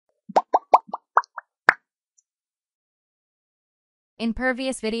In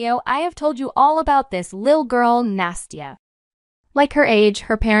previous video, I have told you all about this lil girl, Nastya. Like her age,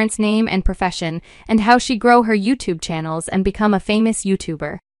 her parents' name and profession, and how she grow her YouTube channels and become a famous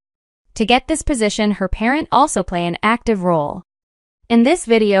YouTuber. To get this position, her parent also play an active role. In this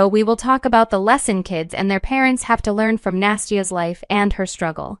video, we will talk about the lesson kids and their parents have to learn from Nastya's life and her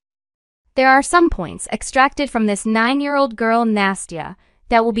struggle. There are some points extracted from this 9-year-old girl, Nastya,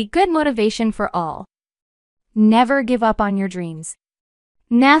 that will be good motivation for all. Never give up on your dreams.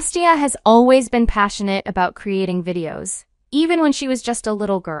 Nastya has always been passionate about creating videos, even when she was just a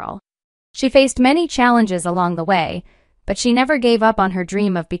little girl. She faced many challenges along the way, but she never gave up on her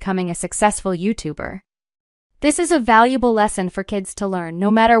dream of becoming a successful YouTuber. This is a valuable lesson for kids to learn,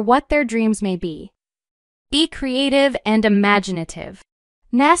 no matter what their dreams may be. Be creative and imaginative.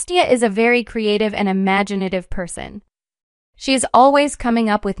 Nastya is a very creative and imaginative person. She is always coming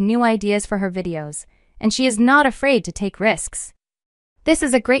up with new ideas for her videos, and she is not afraid to take risks. This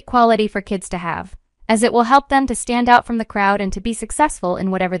is a great quality for kids to have, as it will help them to stand out from the crowd and to be successful in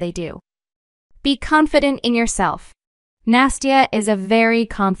whatever they do. Be confident in yourself. Nastya is a very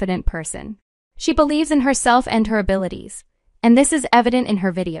confident person. She believes in herself and her abilities, and this is evident in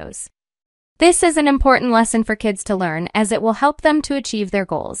her videos. This is an important lesson for kids to learn, as it will help them to achieve their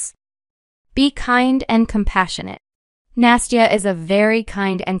goals. Be kind and compassionate. Nastya is a very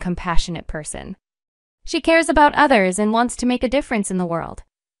kind and compassionate person. She cares about others and wants to make a difference in the world.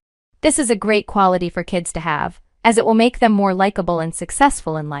 This is a great quality for kids to have, as it will make them more likable and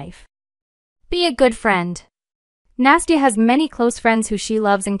successful in life. Be a good friend. Nastya has many close friends who she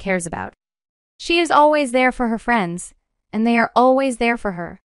loves and cares about. She is always there for her friends, and they are always there for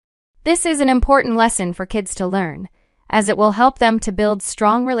her. This is an important lesson for kids to learn, as it will help them to build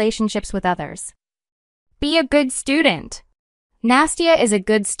strong relationships with others. Be a good student. Nastya is a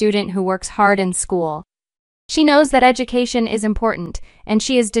good student who works hard in school. She knows that education is important, and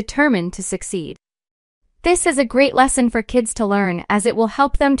she is determined to succeed. This is a great lesson for kids to learn, as it will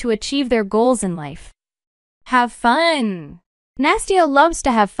help them to achieve their goals in life. Have fun. Nastya loves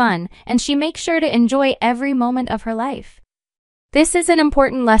to have fun, and she makes sure to enjoy every moment of her life. This is an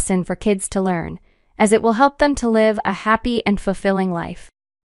important lesson for kids to learn, as it will help them to live a happy and fulfilling life.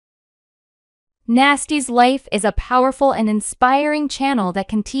 Nastya's Life is a powerful and inspiring channel that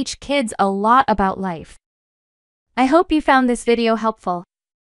can teach kids a lot about life. I hope you found this video helpful.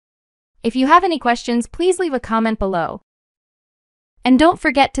 If you have any questions, please leave a comment below. And don't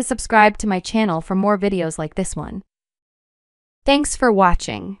forget to subscribe to my channel for more videos like this one. Thanks for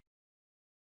watching.